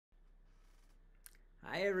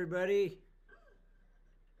Hi, everybody.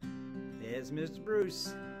 It's Mr.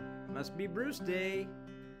 Bruce. Must be Bruce Day.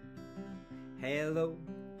 Hello,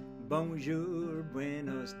 bonjour,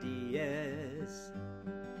 buenos dias.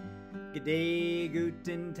 Good day,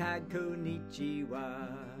 guten tag, konnichiwa.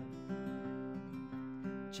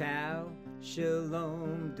 Ciao,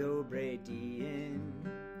 shalom, dobre dien.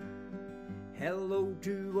 Hello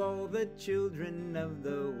to all the children of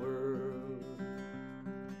the world.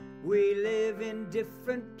 We live in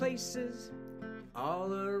different places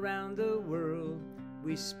all around the world.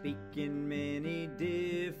 We speak in many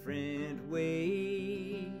different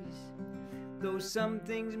ways. Though some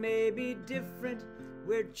things may be different,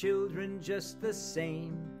 we're children just the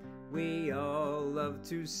same. We all love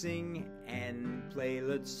to sing and play.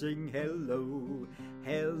 Let's sing hello,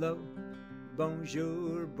 hello,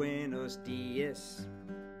 bonjour, buenos dias.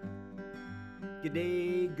 Good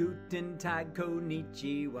day, guten tag,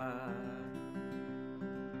 konnichiwa.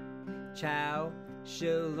 Ciao,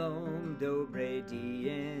 shalom, dobre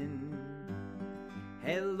dien.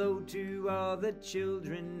 Hello to all the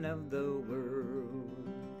children of the world.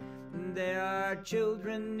 There are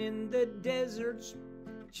children in the deserts,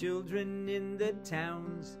 children in the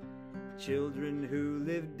towns, children who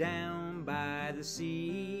live down by the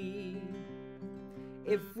sea.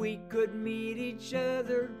 If we could meet each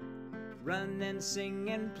other, run and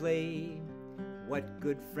sing and play, what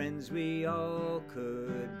good friends we all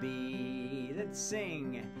could be. Let's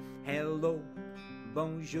sing hello,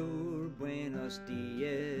 bonjour, buenos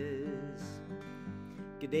dias.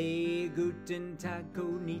 Good day, guten tag,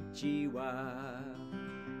 konnichiwa.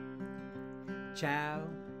 Ciao,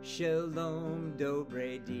 shalom,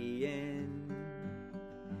 dobre dien.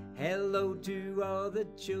 Hello to all the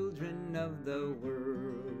children of the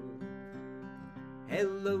world.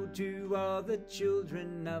 Hello to all the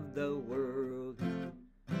children of the world.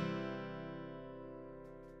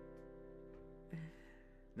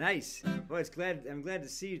 Nice. Boy, I'm glad to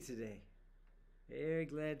see you today. Very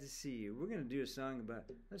glad to see you. We're going to do a song about,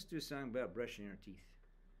 let's do a song about brushing our teeth.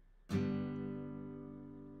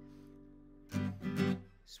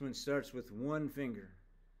 This one starts with one finger,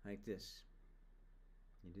 like this.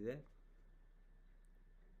 You do that?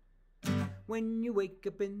 When you wake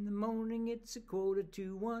up in the morning, it's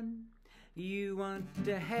 1:45. You want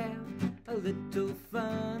to have a little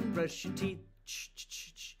fun. Brush your teeth,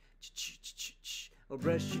 or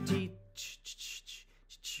brush your teeth.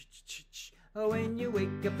 Oh, when you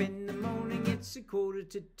wake up in the morning, it's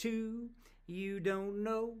 1:45. You don't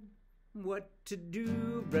know what to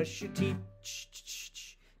do. Brush your teeth,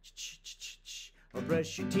 or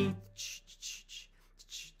brush your teeth.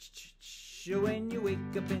 So when you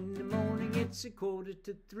wake up in the morning, it's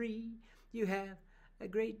 2:45. You have a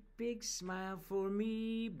great big smile for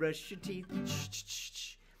me. Brush your teeth.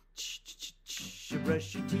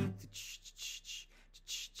 Brush your teeth.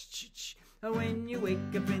 When you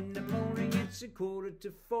wake up in the morning, it's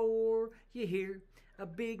 3:45. You hear a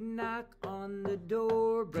big knock on the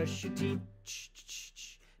door. Brush your teeth.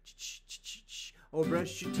 Or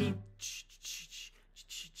brush your teeth.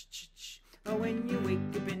 When you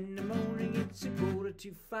wake up in the morning, it's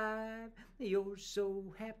 4:45. You're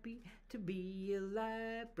so happy to be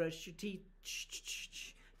alive. Brush your teeth.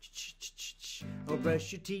 Or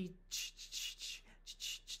brush your teeth.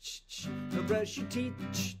 Or brush your teeth.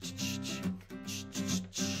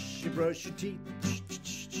 Brush your teeth.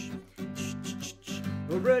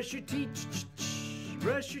 Or brush your teeth.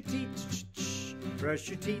 Brush your teeth. Brush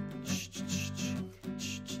your teeth.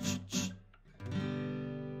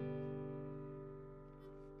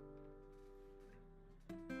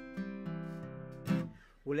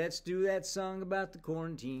 Well, let's do that song about the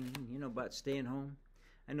quarantine, you know, about staying home.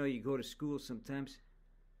 I know you go to school sometimes.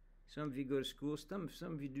 Some of you go to school, some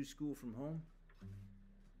of you do school from home.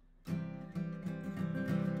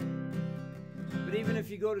 But even if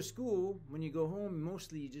you go to school, when you go home,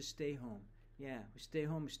 mostly you just stay home. Yeah, we stay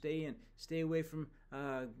home, stay in, stay away from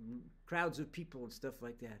crowds of people and stuff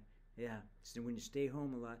like that. Yeah, so when you stay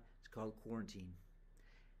home a lot, it's called quarantine.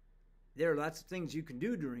 There are lots of things you can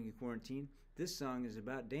do during a quarantine. This song is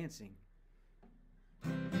about dancing.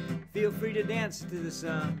 Feel free to dance to the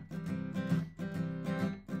song.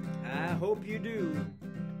 I hope you do.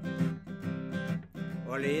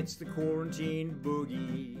 Well, it's the quarantine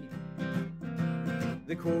boogie.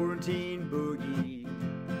 The quarantine boogie.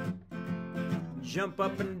 Jump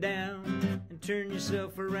up and down and turn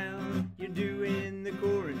yourself around. You're doing the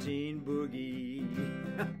quarantine boogie.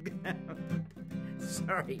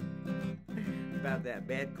 Sorry about that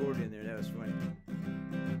bad chord in there. That was funny.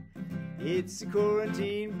 It's the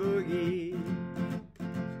quarantine boogie.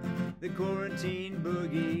 The quarantine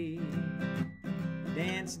boogie.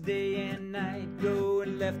 It's day and night,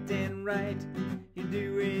 going left and right. You're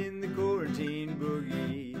doing the quarantine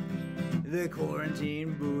boogie. The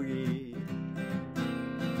quarantine boogie.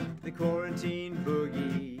 The quarantine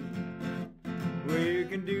boogie. Well, you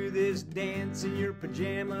can do this dance in your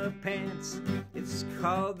pajama pants. It's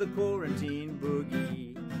called the quarantine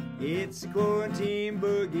boogie. It's the quarantine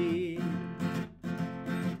boogie.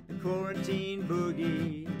 The quarantine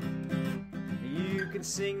boogie. You can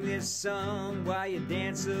sing this song while you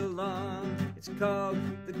dance along. It's called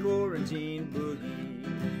the quarantine boogie.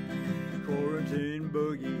 The quarantine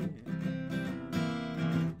boogie.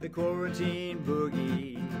 The quarantine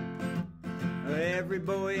boogie. Every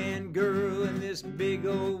boy and girl in this big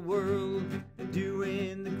old world are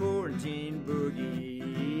doing the quarantine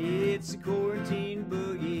boogie. It's the quarantine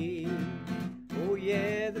boogie. Oh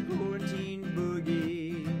yeah, the quarantine boogie.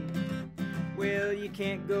 Well, you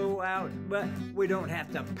can't go out, but we don't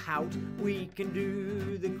have to pout. We can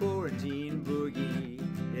do the quarantine boogie.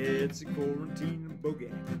 It's a quarantine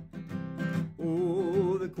boogie.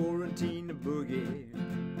 Oh, the quarantine boogie.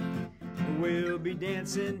 We'll be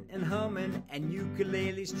dancing and humming and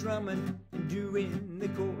ukulele strumming and doing the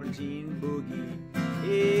quarantine boogie.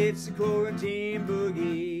 It's the quarantine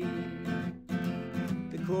boogie.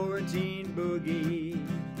 The quarantine boogie.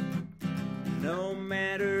 No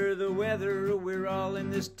matter the weather, we're all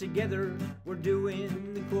in this together. We're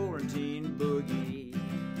doing the quarantine boogie.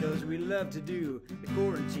 'Cause we love to do the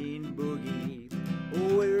quarantine boogie.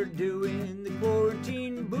 Oh, we're doing the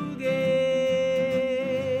quarantine boogie.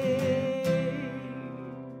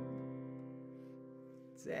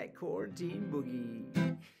 It's that quarantine boogie.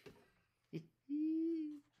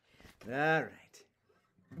 All right.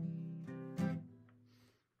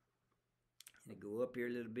 I'm gonna go up here a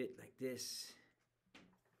little bit like this.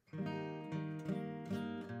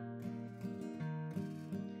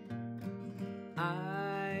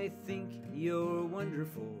 I think you're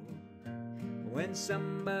wonderful when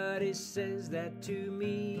somebody says that to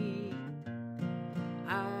me.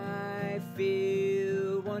 I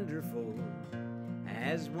feel wonderful,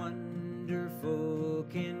 as wonderful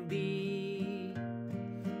can be.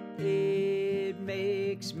 It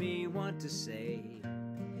makes me want to say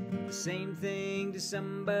the same thing to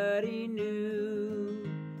somebody new.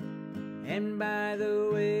 And by the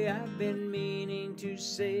way, I've been meaning to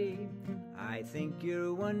say, I think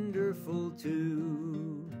you're wonderful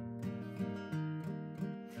too.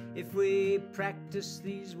 If we practice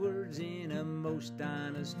these words in a most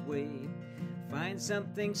honest way, find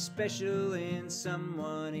something special in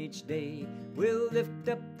someone each day, we'll lift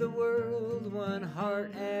up the world one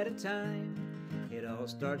heart at a time. It all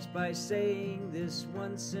starts by saying this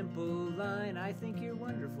one simple line: I think you're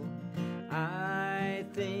wonderful. I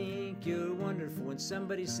think you're wonderful. When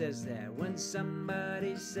somebody says that, when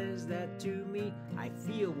somebody says that to me, I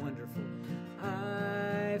feel wonderful.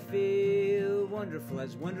 I feel wonderful,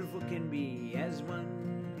 as wonderful can be, as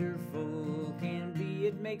wonderful can be.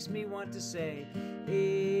 It makes me want to say,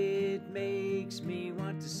 it makes me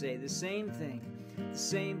want to say the same thing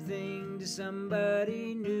to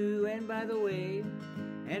somebody new. And by the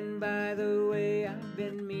way, I've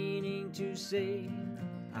been meaning to say,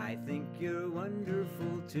 I think you're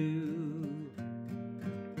wonderful too.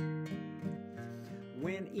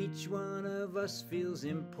 When each one of us feels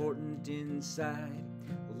important inside,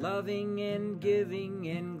 loving and giving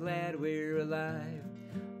and glad we're alive,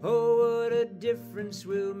 oh, what a difference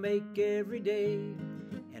we'll make every day.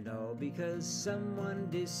 And all because someone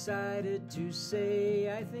decided to say,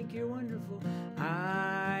 I think you're wonderful.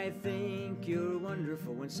 I think you're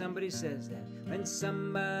wonderful. When somebody says that, when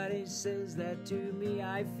somebody says that to me,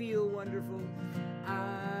 I feel wonderful.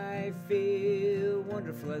 I feel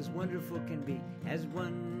wonderful, as wonderful can be, as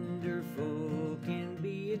wonderful can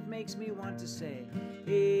be. It makes me want to say,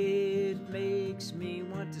 it makes me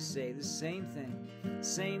want to say the same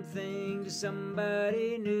thing to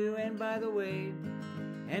somebody new. And by the way,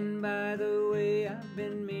 I've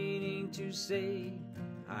been meaning to say,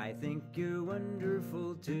 I think you're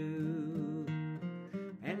wonderful too.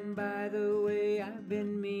 And by the way, I've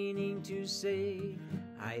been meaning to say,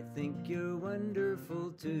 I think you're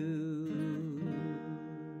wonderful too.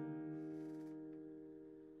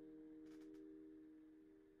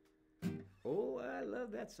 Oh, I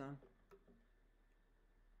love that song.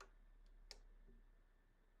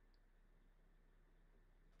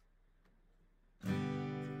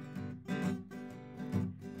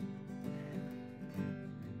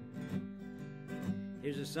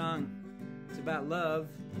 Here's a song. It's about love.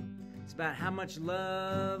 It's about how much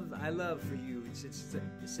love I love for you. It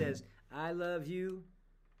says, I love you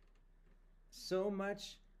so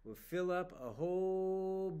much, will fill up a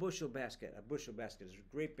whole bushel basket. A bushel basket is a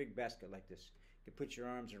great big basket like this. You can put your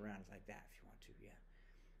arms around it like that if you want to, yeah.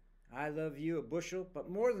 I love you, a bushel, but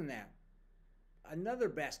more than that, another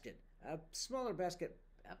basket, a smaller basket,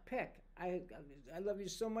 a peck. I love you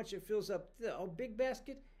so much it fills up a big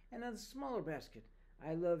basket and a smaller basket.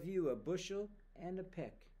 I love you, a bushel and a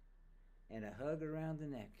peck, and a hug around the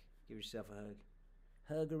neck. Give yourself a hug.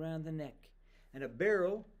 Hug around the neck. And a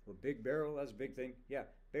barrel, a big barrel, that's a big thing. Yeah,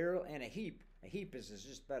 barrel and a heap. A heap is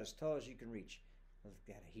just about as tall as you can reach. Look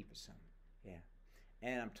at a heap of something. Yeah.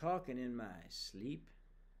 And I'm talking in my sleep.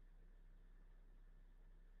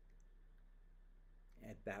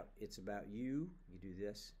 It's about you. You do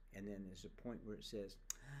this, and then there's a point where it says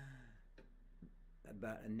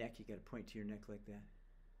about a neck. You got to point to your neck like that.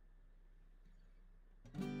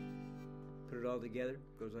 Put it all together.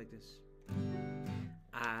 Goes like this.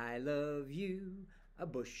 I love you, a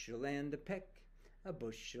bushel and a peck, a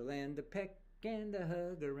bushel and a peck, and a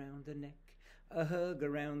hug around the neck, a hug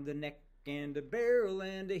around the neck, and a barrel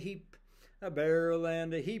and a heap, a barrel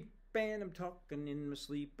and a heap, and I'm talking in my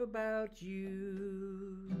sleep about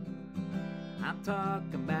you. I'm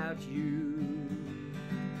talking about you,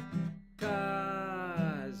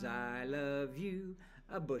 'cause I love you,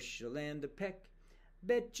 a bushel and a peck.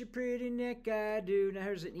 Bet your pretty neck I do. Now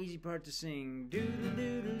here's an easy part to sing.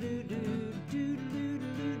 Doodle-doodle-doo-doo,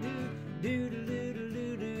 doodle-doodle-doo-doo,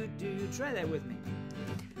 doodle-doodle-doo-doo. Try that with me.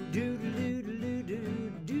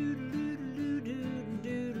 Doodle-doodle-doo-doo, doodle-doodle-doo-doo,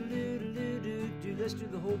 doodle-doodle-doo-doo. Let's do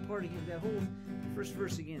the whole part again, that whole first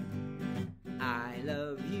verse again. I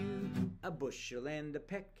love you, a bushel and a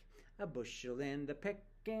peck, a bushel and a peck,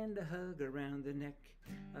 and a hug around the neck,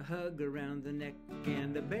 a hug around the neck,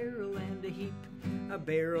 and a barrel and a heap, a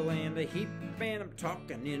barrel and a heap, and I'm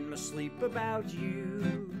talking in my sleep about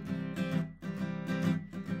you,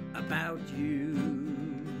 about you,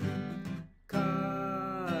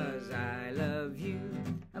 'cause I love you,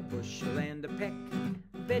 a bushel and a peck,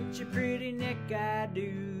 bet your pretty neck I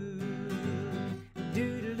do.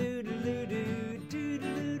 Doodle-doodle-doo-doo,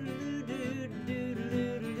 doodle-doodle-doo-doo,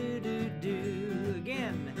 doodle-doodle-doo-doo.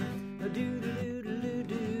 Again.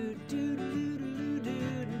 Do-do-do-do-do,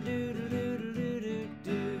 do-do-do-do-do,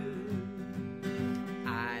 do-do-do-do-do.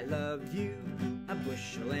 I love you, a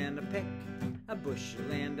bushel and a peck, a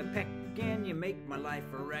bushel and a peck, and you make my life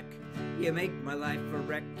a wreck. You make my life a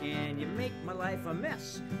wreck, and you make my life a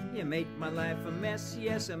mess. You make my life a mess,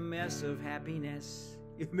 yes, a mess of happiness.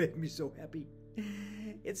 You make me so happy.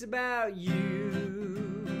 It's about you.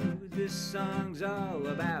 This song's all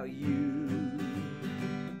about you.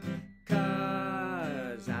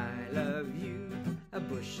 'Cause I love you, a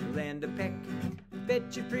bushel and a peck.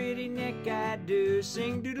 Bet your pretty neck I do.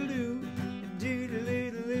 Sing doodle-doo,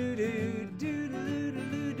 doodle-doo-doo-doo,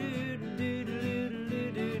 doodle-doo-doo-doo,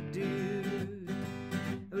 doodle-doo-doo-doo-doo.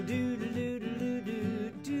 Oh,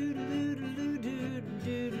 doodle-doo-doo-doo, doodle-doo-doo-doo,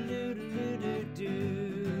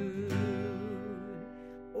 doodle-doo-doo-doo-doo.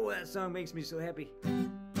 Oh, that song makes me so happy.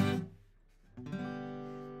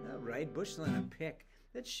 All right, bushel and a peck.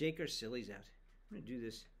 Let's shake our sillies out. I'm going to do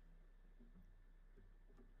this.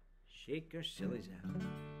 Shake our sillies out.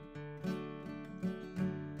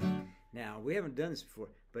 Now, we haven't done this before,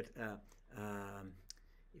 but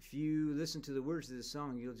if you listen to the words of the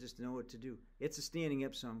song, you'll just know what to do. It's a standing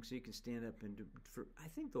up song, so you can stand up and do, I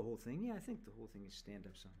think the whole thing, yeah, I think the whole thing is stand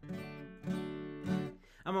up song.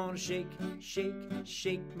 I'm gonna shake, shake,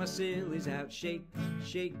 shake my sillies out. Shake,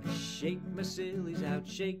 shake, shake my sillies out.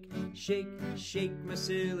 Shake, shake, shake my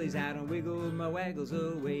sillies out and wiggle my waggles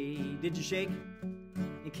away. Did you shake?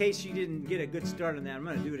 In case you didn't get a good start on that, I'm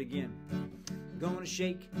gonna do it again. Gonna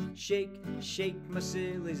shake, shake, shake my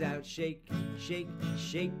sillies out. Shake, shake,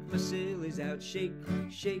 shake my sillies out. Shake,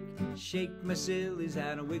 shake, shake my sillies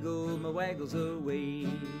out and wiggle my waggles away.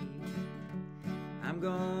 I'm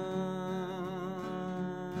gonna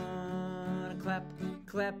clap,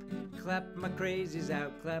 clap, clap my crazies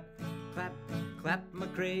out. Clap, clap, clap my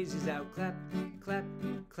crazies out. Clap, clap,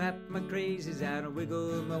 clap my crazies out and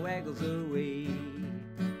wiggle my waggles away.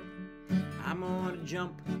 I'm gonna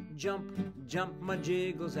jump, jump, jump my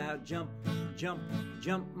jiggles out. Jump, jump,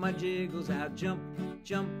 jump my jiggles out. Jump,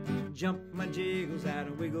 jump, jump my jiggles out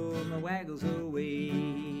and wiggle my waggles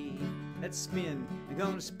away. Let's spin. I'm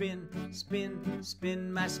gonna spin, spin,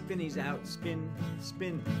 spin my spinnies out. Spin,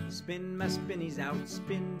 spin, spin my spinnies out.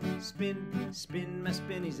 Spin, spin, spin my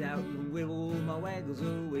spinnies out and wiggle my waggles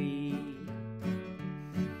away.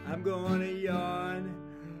 I'm gonna yawn,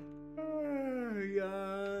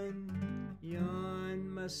 yawn, yawn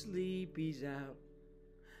my sleepies out.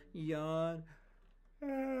 Yawn,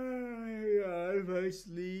 My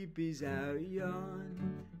sleep is out.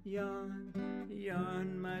 Yawn, yawn,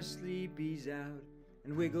 yawn. My sleep is out.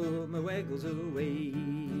 And wiggle my waggles away.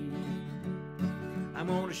 I'm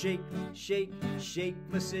gonna shake, shake, shake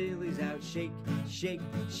my sillies out. Shake, shake,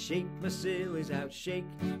 shake my sillies out. Shake,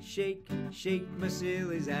 shake, shake my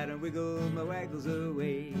sillies out. And wiggle my waggles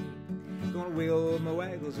away. Gonna wiggle my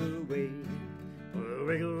waggles away.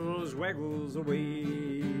 Wiggles, waggles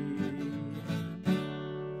away.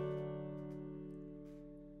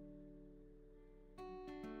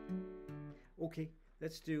 Okay,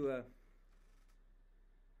 let's do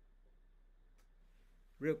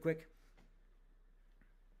real quick.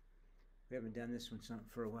 We haven't done this one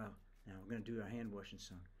for a while. Now we're going to do our hand washing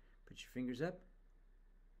song. Put your fingers up.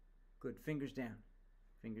 Good. Fingers down.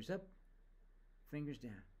 Fingers up. Fingers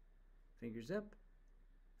down. Fingers up.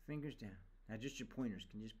 Fingers down. Now just your pointers.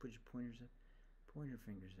 Can you just put your pointers up? Pointer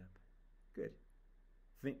fingers up. Good.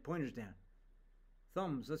 Pointers down.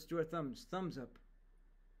 Thumbs. Let's do our thumbs. Thumbs up.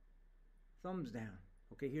 Thumbs down.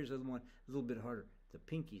 Okay, here's the other one. A little bit harder. The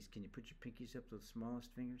pinkies. Can you put your pinkies up to the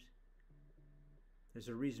smallest fingers? There's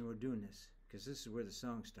a reason we're doing this, because this is where the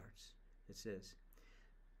song starts. It says,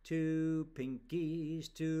 2 pinkies,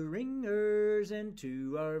 2 ringers, and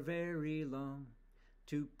 2 are very long.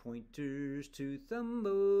 2 pointers, 2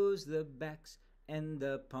 thumbos, the backs and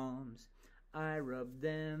the palms. I rub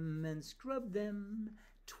them and scrub them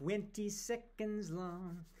 20 seconds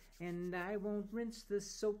long, and I won't rinse the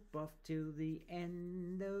soap off till the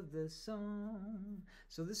end of the song.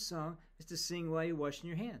 So this song is to sing while you're washing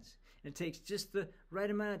your hands. And it takes just the right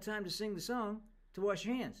amount of time to sing the song to wash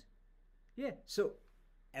your hands. Yeah, so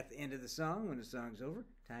at the end of the song, when the song's over,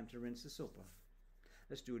 time to rinse the soap off.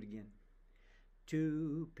 Let's do it again.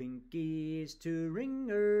 2 pinkies, 2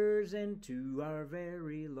 ringers, and 2 are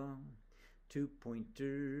very long. 2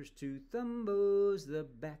 pointers, 2 thumbos, the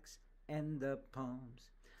backs and the palms.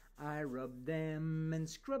 I rub them and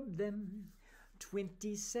scrub them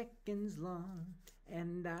 20 seconds long,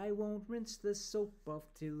 and I won't rinse the soap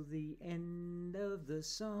off till the end of the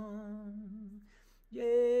song.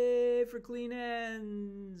 Yay for clean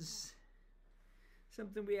hands!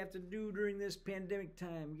 Something we have to do during this pandemic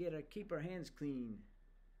time. We gotta keep our hands clean.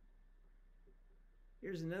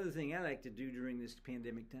 Here's another thing I like to do during this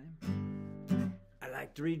pandemic time. I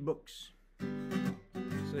like to read books.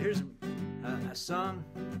 So here's a song.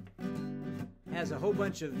 Has a whole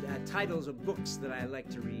bunch of titles of books that I like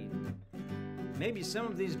to read. Maybe some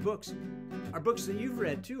of these books are books that you've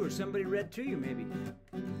read too, or somebody read to you maybe.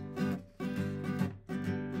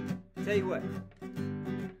 Tell you what,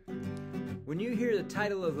 when you hear the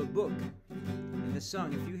title of a book in the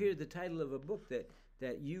song, if you hear the title of a book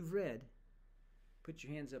that you've read, put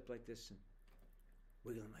your hands up like this and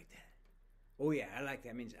wiggle them like that. Oh yeah, I like that.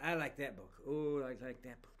 It means I like that book. Oh, I like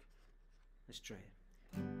that book. Let's try it.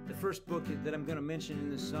 The first book that I'm going to mention in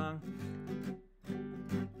this song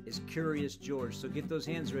is Curious George. So get those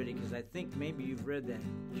hands ready, because I think maybe you've read that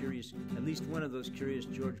at least one of those Curious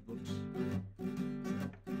George books.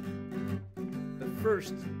 But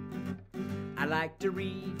first, I like to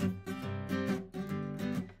read.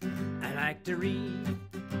 I like to read.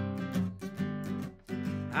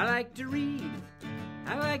 I like to read.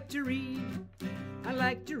 I like to read. I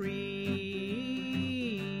like to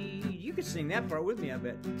read. You could sing that part with me, I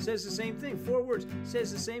bet. It says the same thing, 4 words. It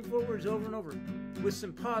says the same 4 words over and over, with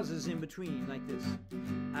some pauses in between, like this.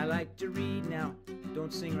 I like to read. Now,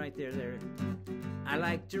 don't sing right there. I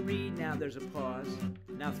like to read. Now there's a pause.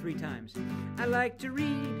 Now 3 times. I like to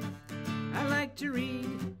read. I like to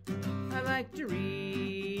read. I like to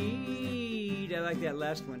read. I like that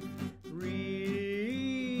last one. Read.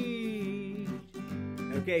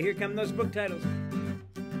 Okay, here come those book titles.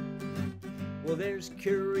 Well, there's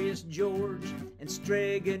Curious George and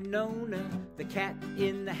Stregonona, the cat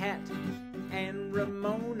in the hat, and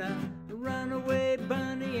Ramona, the runaway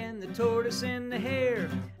bunny, and the tortoise and the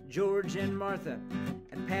hare, George and Martha,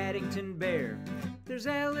 and Paddington Bear. There's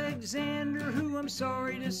Alexander, who I'm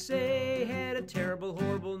sorry to say had a terrible,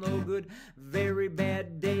 horrible, no good, very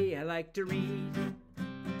bad day. I like to read.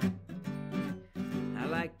 I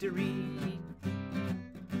like to read.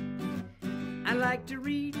 I like to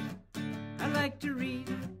read. I like to read.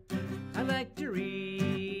 I like to read.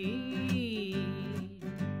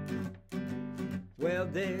 Well,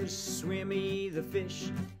 there's Swimmy the fish,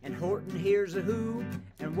 and Horton here's a who,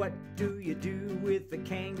 and what do you do with the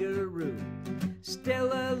kangaroo?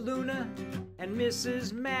 Stella Luna and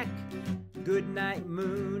Mrs. Mac, Goodnight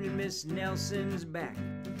Moon and Miss Nelson's back.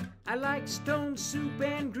 I like stone soup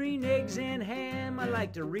and green eggs and ham. I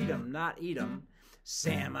like to read 'em, not eat 'em.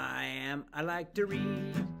 Sam I am. I like to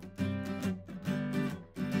read.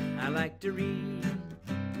 I like to read.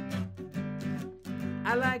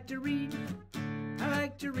 I like to read. I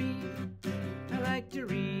like to read. I like to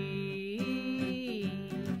read.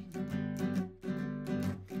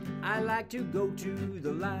 I like to go to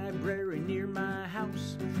the library near my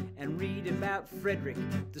house and read about Frederick,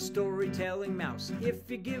 the storytelling mouse. If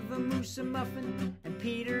you give a moose a muffin and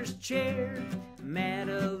Peter's chair,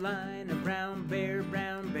 Madeline a brown bear,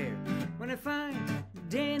 brown bear. When I find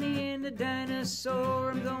Danny and the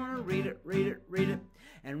dinosaur, I'm gonna read it, read it, read it,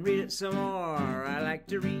 and read it some more. I like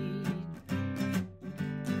to read.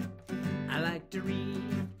 I like to read.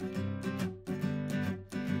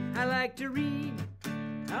 I like to read.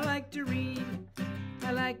 I like to read.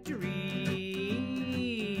 I like to read.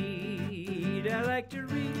 I like to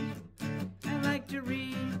read. I like to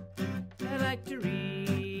read. I like to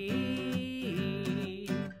read.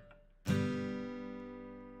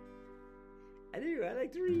 I do. I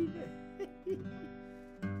like to read.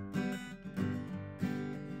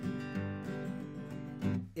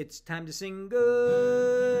 It's time to sing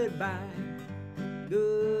goodbye.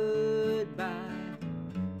 Goodbye.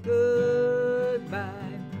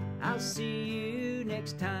 Goodbye. I'll see you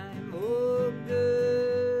next time. Oh,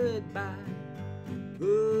 goodbye.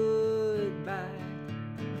 Goodbye.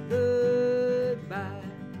 Goodbye.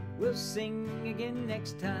 We'll sing again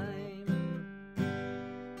next time.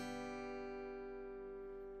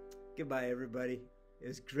 Goodbye, everybody. It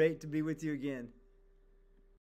was great to be with you again.